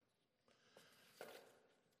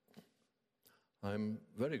I'm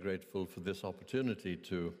very grateful for this opportunity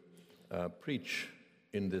to preach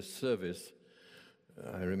in this service.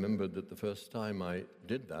 I remember that the first time I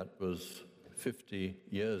did that was 50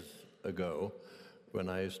 years ago when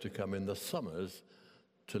I used to come in the summers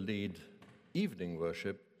to lead evening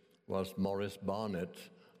worship whilst Maurice Barnett,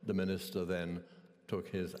 the minister then, took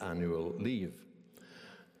his annual leave.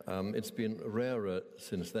 It's been rarer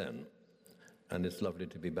since then, and it's lovely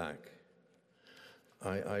to be back.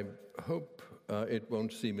 I hope it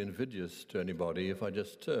won't seem invidious to anybody if I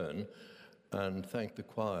just turn and thank the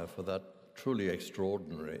choir for that truly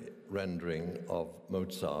extraordinary rendering of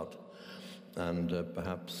Mozart. And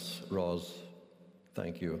perhaps, Roz,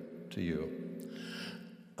 thank you to you.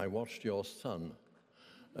 I watched your son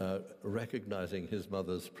recognizing his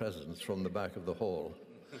mother's presence from the back of the hall.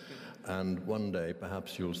 And one day,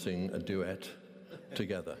 perhaps you'll sing a duet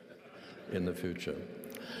together in the future.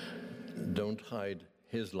 Don't hide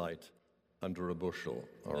his light under a bushel,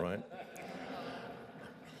 all right?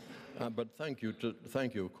 But thank you,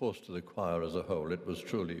 of course, to the choir as a whole. It was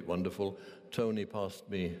truly wonderful. Tony passed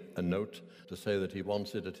me a note to say that he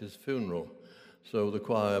wants it at his funeral. So the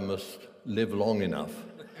choir must live long enough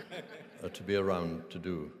to be around to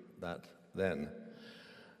do that then.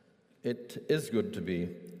 It is good to be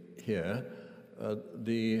here.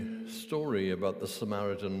 The story about the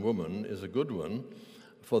Samaritan woman is a good one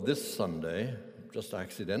for this Sunday, just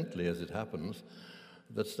accidentally as it happens,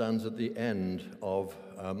 that stands at the end of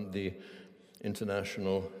the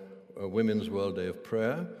International Women's World Day of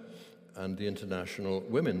Prayer and the International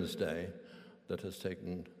Women's Day that has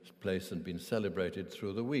taken place and been celebrated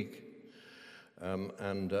through the week.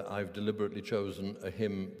 And I've deliberately chosen a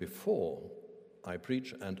hymn before I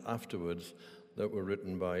preach and afterwards that were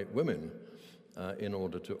written by women in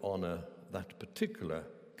order to honor that particular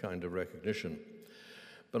kind of recognition.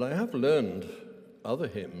 But I have learned other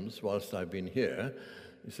hymns whilst I've been here.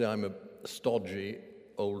 You see, I'm a stodgy,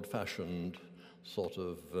 old-fashioned sort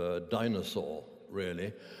of dinosaur,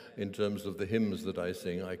 really, in terms of the hymns that I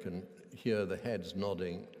sing. I can hear the heads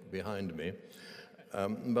nodding behind me.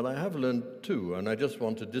 But I have learned too, and I just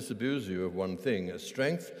want to disabuse you of one thing.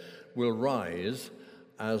 Strength will rise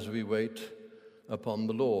as we wait upon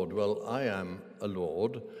the Lord. Well, I am a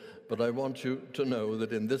Lord, but I want you to know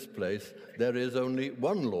that in this place there is only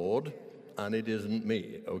one Lord, and it isn't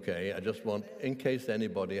me, okay? I just want, in case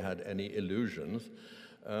anybody had any illusions.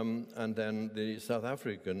 And then the South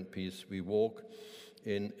African piece, We Walk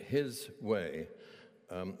in His Way,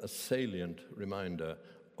 a salient reminder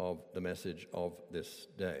of the message of this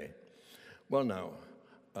day. Well now,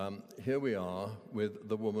 here we are with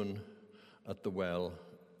the woman at the well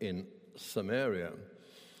in Samaria,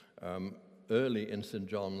 early in St.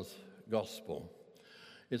 John's Gospel.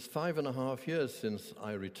 It's 5.5 years since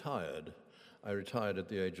I retired. I retired at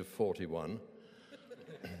the age of 41,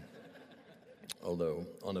 although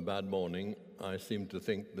on a bad morning, I seem to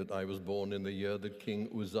think that I was born in the year that King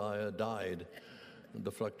Uzziah died.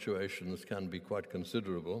 The fluctuations can be quite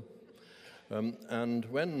considerable. And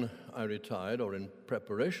when I retired, or in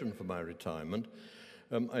preparation for my retirement,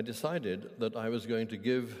 I decided that I was going to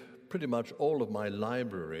give pretty much all of my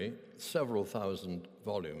library, several thousand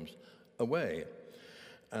volumes, away.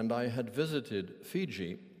 And I had visited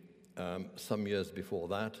Fiji some years before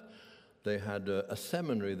that. They had a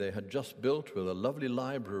seminary they had just built with a lovely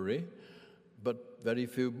library, but very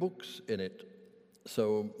few books in it.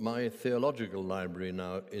 So my theological library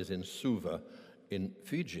now is in Suva in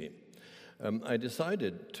Fiji. I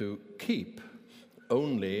decided to keep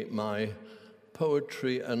only my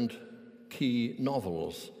poetry and key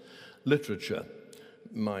novels, literature.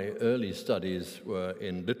 My early studies were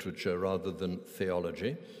in literature rather than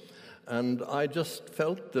theology, and I just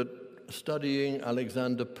felt that studying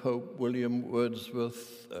Alexander Pope, William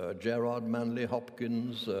Wordsworth, Gerard Manley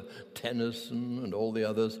Hopkins, Tennyson, and all the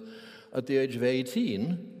others, at the age of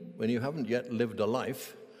 18, when you haven't yet lived a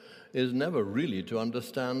life, is never really to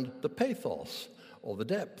understand the pathos or the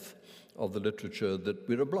depth of the literature that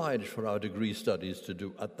we're obliged for our degree studies to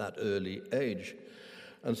do at that early age.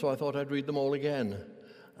 And so I thought I'd read them all again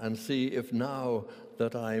and see if now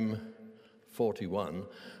that I'm 41,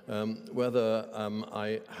 whether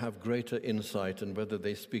I have greater insight and whether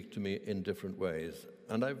they speak to me in different ways.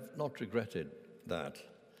 And I've not regretted that.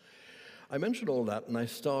 I mention all that, and I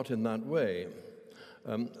start in that way,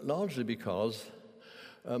 largely because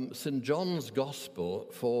St. John's Gospel,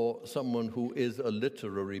 for someone who is a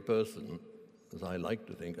literary person, as I like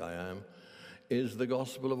to think I am, is the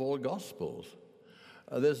gospel of all gospels.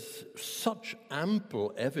 There's such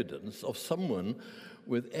ample evidence of someone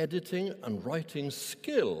with editing and writing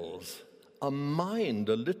skills, a mind,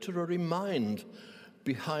 a literary mind,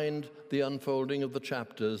 behind the unfolding of the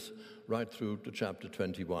chapters right through to chapter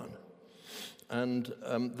 21. And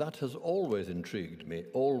that has always intrigued me,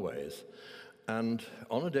 always. And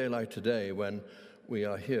on a day like today, when we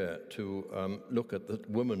are here to look at the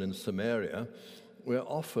woman in Samaria, we're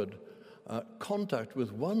offered contact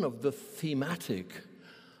with one of the thematic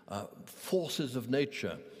forces of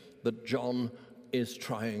nature that John is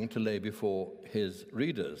trying to lay before his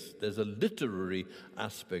readers. There's a literary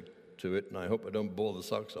aspect to it, and I hope I don't bore the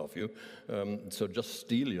socks off you, so just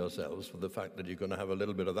steel yourselves for the fact that you're going to have a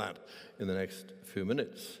little bit of that in the next few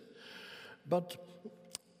minutes. But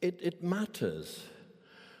it matters.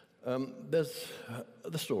 The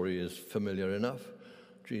story is familiar enough.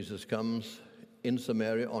 Jesus comes in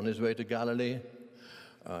Samaria on his way to Galilee.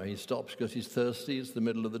 He stops because he's thirsty. It's the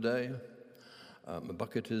middle of the day. A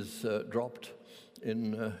bucket is dropped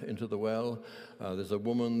into the well. There's a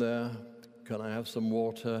woman there. Can I have some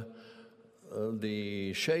water?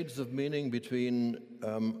 The shades of meaning between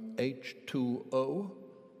H2O,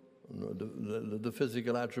 the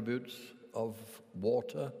physical attributes of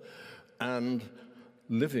water, and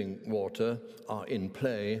living water are in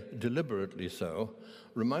play, deliberately so,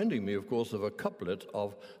 reminding me, of course, of a couplet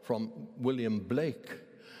from William Blake.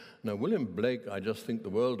 Now, William Blake, I just think the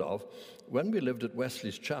world of. When we lived at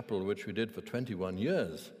Wesley's Chapel, which we did for 21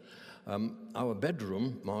 years, our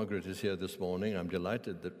bedroom, Margaret is here this morning, I'm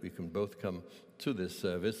delighted that we can both come to this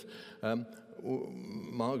service.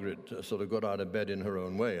 Margaret sort of got out of bed in her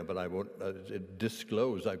own way, but I won't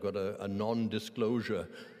disclose. I've got a non-disclosure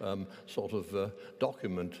sort of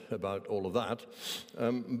document about all of that.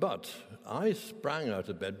 But I sprang out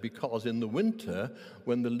of bed because in the winter,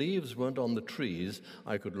 when the leaves weren't on the trees,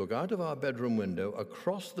 I could look out of our bedroom window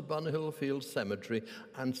across the Bunhill Fields Cemetery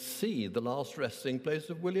and see the last resting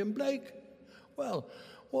place of William Blake. Well,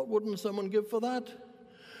 what wouldn't someone give for that?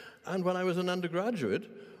 And when I was an undergraduate,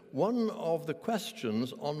 one of the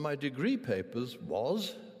questions on my degree papers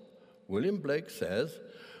was, William Blake says,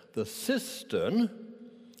 the cistern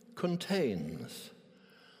contains,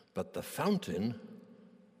 but the fountain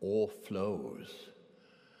o'erflows.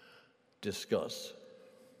 Discuss.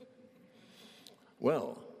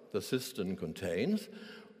 Well, the cistern contains,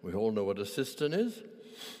 we all know what a cistern is.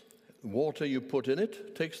 Water you put in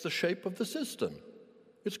it takes the shape of the cistern.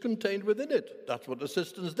 It's contained within it. That's what the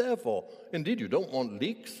cistern's there for. Indeed, you don't want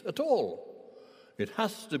leaks at all. It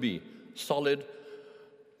has to be solid,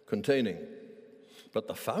 containing. But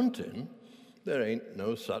the fountain, there ain't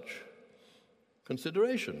no such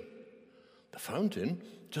consideration. The fountain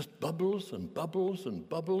just bubbles and bubbles and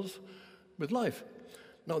bubbles with life.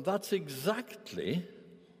 Now, that's exactly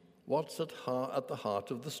what's at the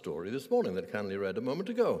heart of the story this morning that Canley read a moment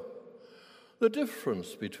ago. The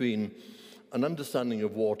difference between an understanding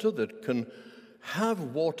of water that can have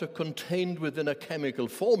water contained within a chemical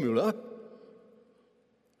formula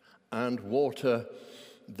and water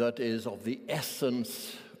that is of the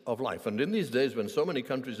essence of life. And in these days when so many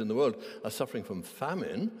countries in the world are suffering from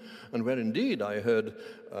famine, and where indeed I heard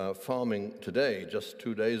Farming Today just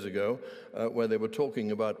 2 days ago, where they were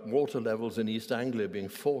talking about water levels in East Anglia being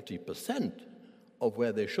 40% of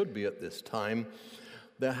where they should be at this time,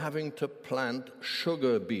 they're having to plant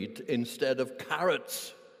sugar beet instead of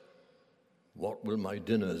carrots. What will my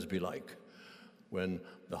dinners be like when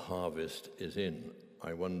the harvest is in,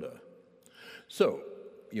 I wonder? So,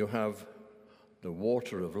 you have the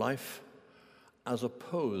water of life as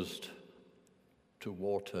opposed to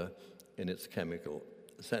water in its chemical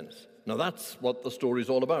sense. Now, that's what the story's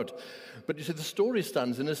all about. But you see, the story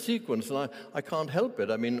stands in a sequence, and I can't help it.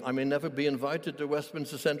 I mean, I may never be invited to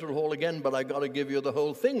Westminster Central Hall again, but I got to give you the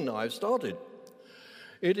whole thing now I've started.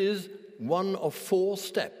 It is one of 4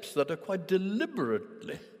 steps that are quite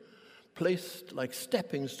deliberately placed like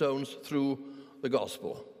stepping stones through the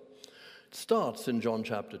gospel. It starts in John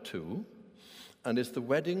chapter 2, and it's the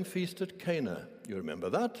wedding feast at Cana. You remember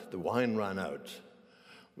that? The wine ran out.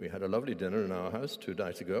 We had a lovely dinner in our house 2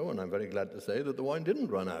 nights ago, and I'm very glad to say that the wine didn't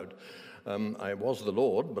run out. I was the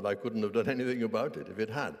Lord, but I couldn't have done anything about it if it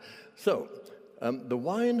had. So, the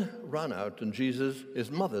wine ran out, and his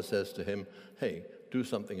mother says to him, hey, do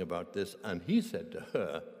something about this. And he said to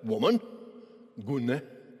her, woman, gune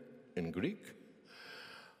in Greek,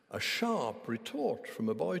 a sharp retort from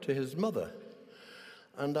a boy to his mother.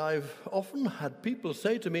 And I've often had people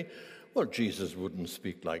say to me, well, Jesus wouldn't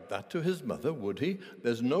speak like that to his mother, would he?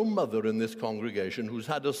 There's no mother in this congregation who's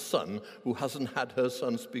had a son who hasn't had her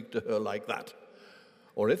son speak to her like that.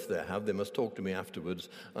 Or if they have, they must talk to me afterwards,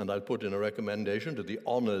 and I'll put in a recommendation to the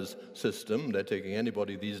honors system. They're taking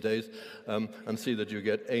anybody these days, and see that you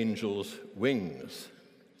get angels' wings.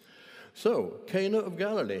 So, Cana of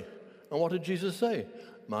Galilee, And what did Jesus say?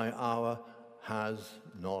 My hour has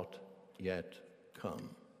not yet come.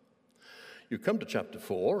 You come to chapter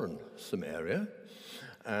 4 in Samaria,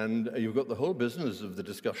 and you've got the whole business of the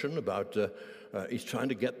discussion about he's trying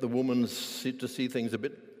to get the woman to see things a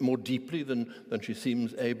bit more deeply than she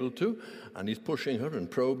seems able to, and he's pushing her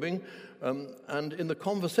and probing. And in the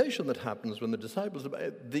conversation that happens when the disciples,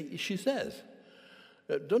 she says,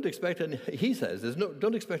 don't expect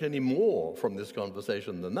any more from this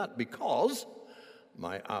conversation than that, because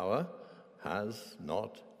my hour has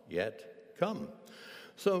not yet come.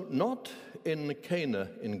 So not in Cana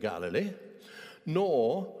in Galilee,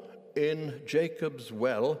 nor in Jacob's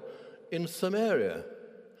well in Samaria.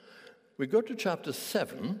 We go to chapter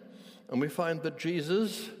 7, and we find that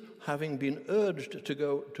Jesus, having been urged to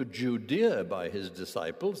go to Judea by his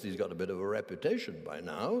disciples, he's got a bit of a reputation by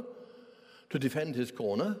now, to defend his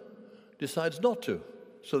corner, decides not to.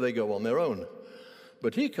 So they go on their own.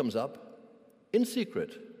 But he comes up in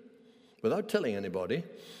secret, without telling anybody,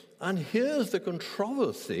 and here's the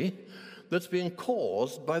controversy that's being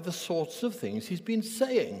caused by the sorts of things he's been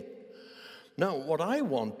saying. Now, what I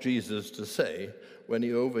want Jesus to say when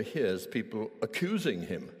he overhears people accusing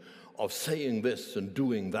him of saying this and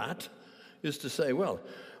doing that is to say, well,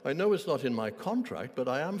 I know it's not in my contract, but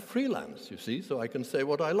I am freelance, you see, so I can say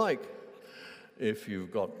what I like, if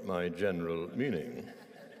you've got my general meaning.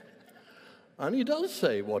 And he does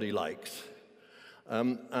say what he likes.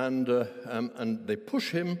 And they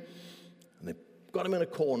push him, and they got him in a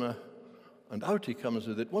corner, and out he comes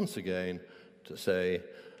with it once again to say,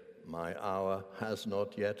 my hour has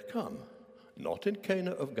not yet come. Not in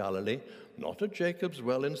Cana of Galilee, not at Jacob's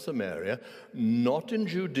well in Samaria, not in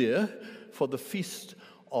Judea for the feast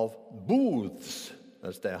of booths.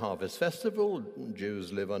 That's their harvest festival.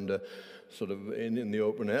 Jews live under sort of in the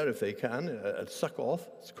open air if they can, at Sukkoth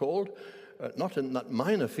it's called, not in that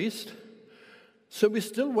minor feast. So we're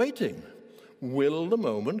still waiting. Will the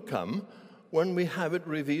moment come when we have it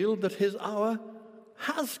revealed that his hour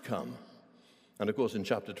has come? And of course in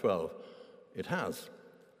chapter 12, it has.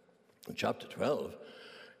 In chapter 12,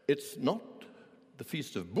 it's not the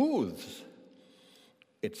Feast of Booths,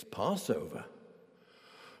 it's Passover.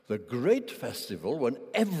 The great festival when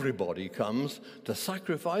everybody comes to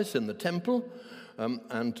sacrifice in the temple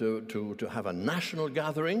and to have a national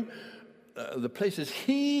gathering. The place is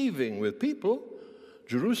heaving with people.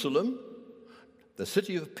 Jerusalem, the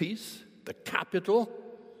city of peace, the capital,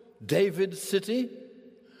 David's city.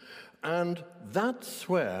 And that's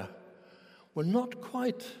where we're not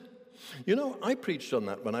quite. You know, I preached on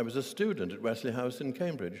that when I was a student at Wesley House in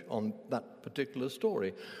Cambridge, on that particular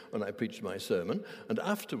story, when I preached my sermon. And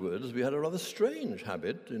afterwards, we had a rather strange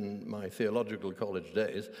habit in my theological college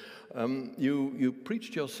days. You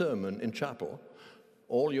preached your sermon in chapel,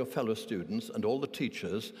 all your fellow students and all the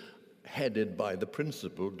teachers, headed by the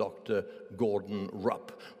principal, Dr. Gordon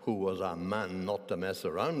Rupp, who was a man not to mess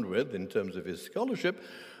around with in terms of his scholarship.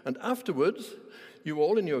 And afterwards, you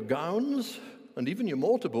all in your gowns, and even your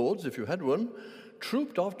mortarboards, if you had one,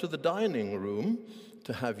 trooped off to the dining room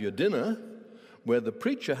to have your dinner, where the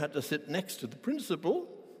preacher had to sit next to the principal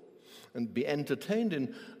and be entertained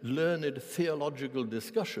in learned theological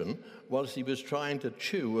discussion whilst he was trying to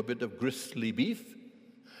chew a bit of gristly beef.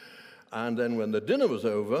 And then when the dinner was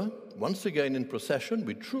over, once again in procession,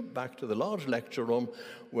 we trooped back to the large lecture room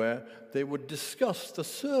where they would discuss the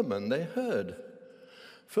sermon they heard.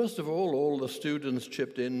 First of all the students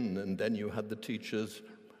chipped in, and then you had the teachers,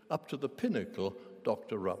 up to the pinnacle,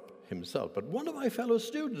 Dr. Rupp himself. But one of my fellow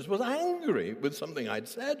students was angry with something I'd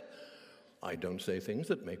said. I don't say things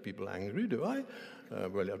that make people angry, do I?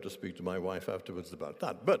 Well, you have to speak to my wife afterwards about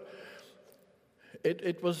that. But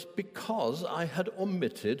it was because I had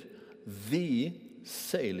omitted the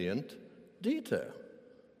salient detail.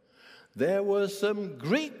 There were some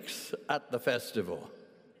Greeks at the festival.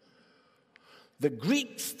 The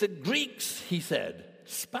Greeks, he said,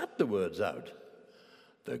 spat the words out.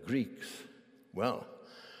 The Greeks. Well,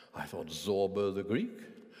 I thought Zorba the Greek.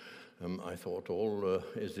 I thought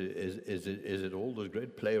is it all the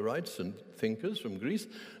great playwrights and thinkers from Greece?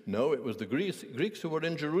 No, it was the Greeks who were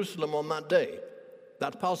in Jerusalem on that day,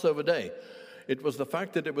 that Passover day. It was the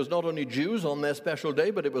fact that it was not only Jews on their special day,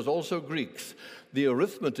 but it was also Greeks. The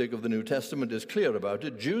arithmetic of the New Testament is clear about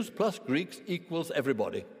it. Jews plus Greeks equals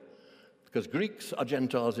everybody, because Greeks are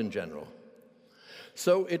Gentiles in general.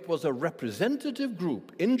 So it was a representative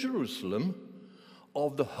group in Jerusalem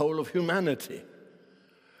of the whole of humanity.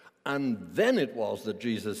 And then it was that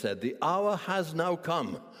Jesus said, the hour has now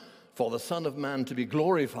come for the Son of Man to be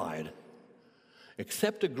glorified.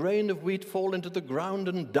 Except a grain of wheat fall into the ground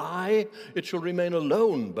and die, it shall remain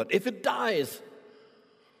alone. But if it dies,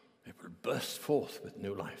 it will burst forth with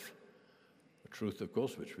new life. A truth, of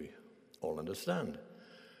course, which we all understand.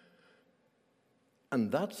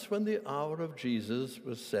 And that's when the hour of Jesus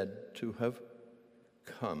was said to have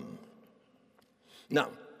come. Now,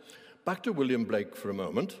 back to William Blake for a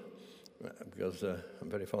moment, because I'm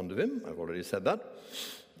very fond of him. I've already said that.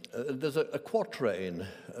 There's a quatrain,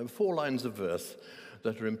 4 lines of verse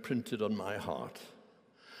that are imprinted on my heart.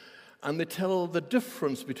 And they tell the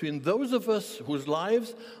difference between those of us whose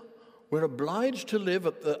lives we're obliged to live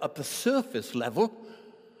at the surface level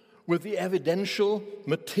with the evidential,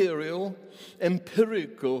 material,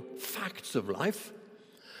 empirical facts of life,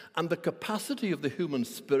 and the capacity of the human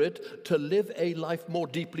spirit to live a life more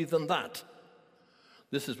deeply than that.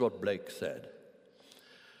 This is what Blake said.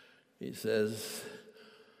 He says,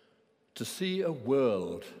 to see a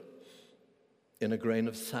world in a grain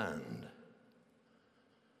of sand,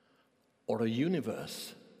 or a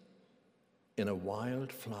universe in a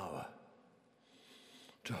wild flower,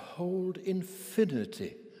 to hold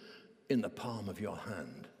infinity in the palm of your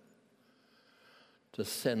hand, to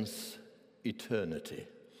sense eternity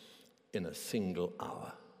in a single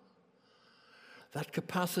hour. That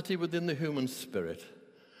capacity within the human spirit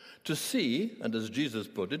to see, and as Jesus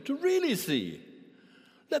put it, to really see.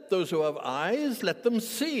 Let those who have eyes, let them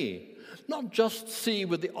see. Not just see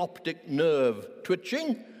with the optic nerve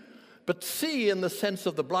twitching, but see in the sense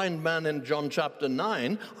of the blind man in John chapter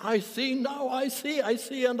 9. I see now, I see,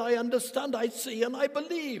 and I understand, I see, and I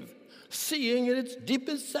believe. Seeing in its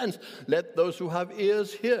deepest sense. Let those who have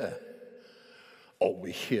ears hear. Oh,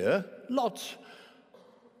 we hear lots.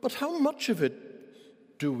 But how much of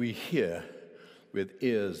it do we hear with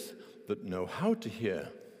ears that know how to hear?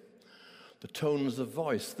 The tones of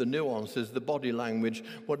voice, the nuances, the body language,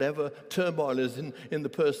 whatever turmoil is in the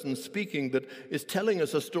person speaking that is telling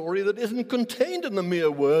us a story that isn't contained in the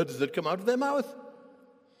mere words that come out of their mouth.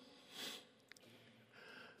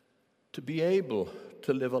 To be able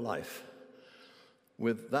to live a life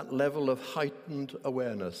with that level of heightened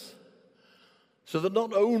awareness, so that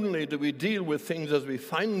not only do we deal with things as we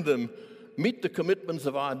find them, meet the commitments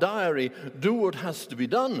of our diary, do what has to be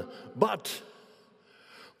done, but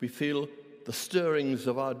we feel the stirrings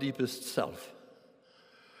of our deepest self.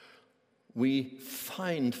 We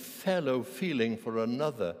find fellow feeling for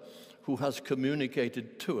another who has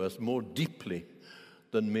communicated to us more deeply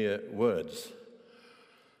than mere words.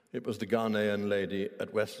 It was the Ghanaian lady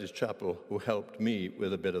at Wesley's Chapel who helped me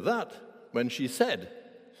with a bit of that when she said,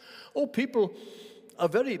 oh, people are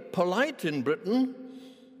very polite in Britain.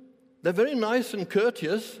 They're very nice and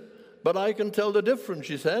courteous, but I can tell the difference,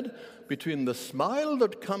 she said, between the smile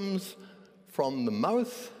that comes from the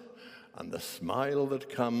mouth and the smile that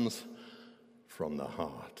comes from the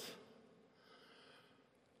heart.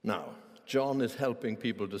 Now, John is helping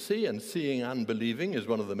people to see, and seeing and believing is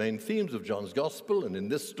one of the main themes of John's gospel, and in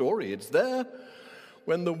this story it's there.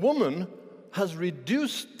 When the woman has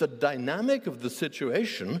reduced the dynamic of the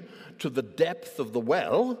situation to the depth of the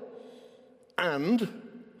well and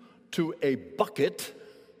to a bucket.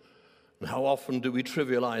 And how often do we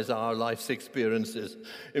trivialize our life's experiences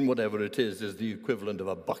in whatever it is the equivalent of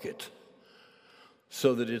a bucket,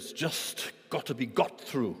 so that it's just got to be got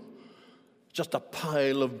through, just a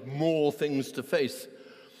pile of more things to face,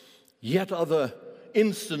 yet other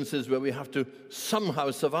instances where we have to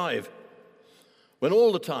somehow survive, when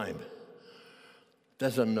all the time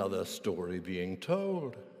there's another story being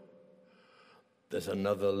told, there's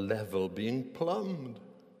another level being plumbed,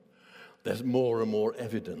 there's more and more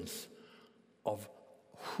evidence of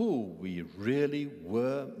who we really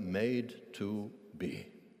were made to be.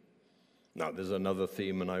 Now, there's another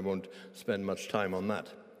theme, and I won't spend much time on that.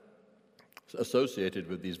 Associated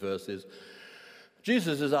with these verses,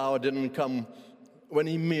 Jesus' hour didn't come when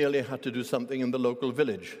he merely had to do something in the local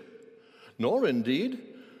village, nor indeed,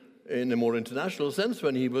 in a more international sense,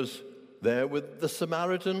 when he was there with the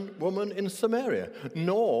Samaritan woman in Samaria,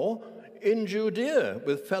 nor in Judea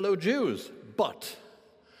with fellow Jews, but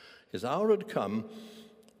his hour had come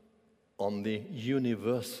on the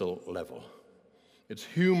universal level. It's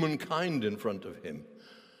humankind in front of him,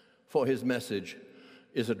 for his message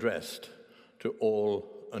is addressed to all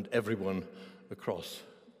and everyone across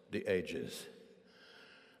the ages.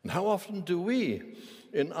 And how often do we,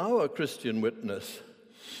 in our Christian witness,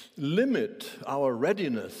 limit our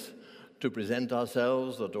readiness to present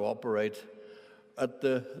ourselves or to operate at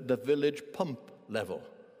the village pump level?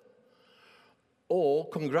 Or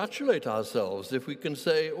congratulate ourselves if we can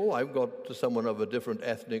say, oh, I've got someone of a different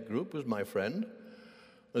ethnic group who's my friend,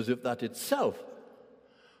 as if that itself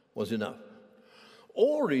was enough.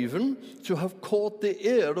 or even to have caught the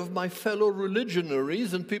ear of my fellow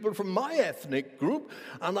religionaries and people from my ethnic group,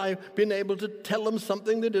 and I've been able to tell them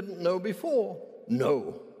something they didn't know before.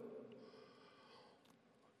 No.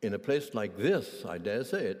 In a place like this, I dare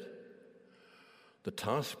say it, the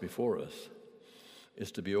task before us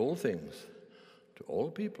is to be all things to all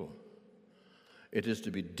people. It is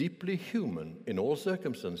to be deeply human in all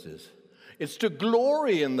circumstances. It's to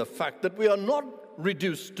glory in the fact that we are not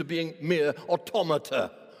reduced to being mere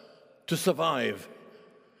automata to survive,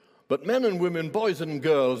 but men and women, boys and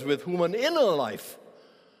girls with whom an inner life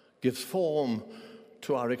gives form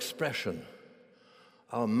to our expression,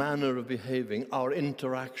 our manner of behaving, our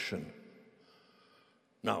interaction.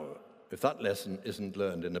 Now, if that lesson isn't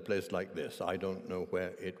learned in a place like this, I don't know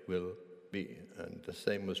where it will be. And the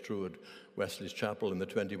same was true at Wesley's Chapel in the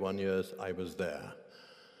 21 years I was there,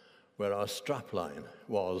 where our strapline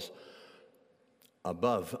was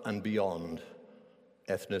above and beyond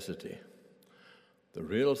ethnicity. The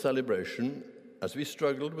real celebration, as we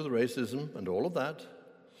struggled with racism and all of that,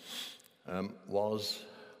 was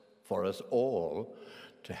for us all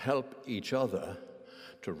to help each other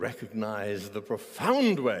to recognize the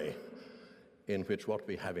profound way in which what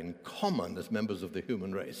we have in common as members of the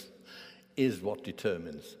human race is what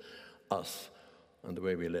determines us and the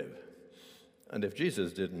way we live. And if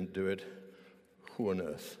Jesus didn't do it, who on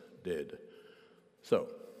earth did? So,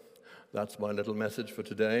 that's my little message for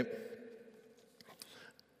today.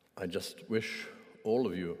 I just wish all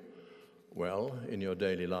of you well in your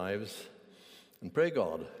daily lives, and pray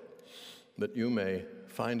God that you may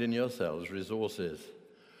find in yourselves resources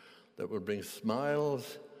that will bring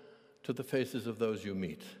smiles to the faces of those you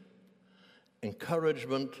meet,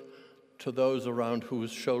 encouragement to those around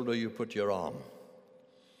whose shoulder you put your arm,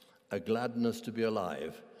 a gladness to be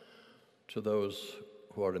alive to those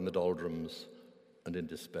who are in the doldrums and in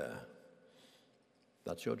despair.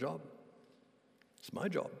 That's your job. It's my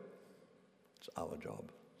job. It's our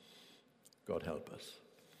job. God help us.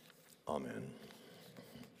 Amen.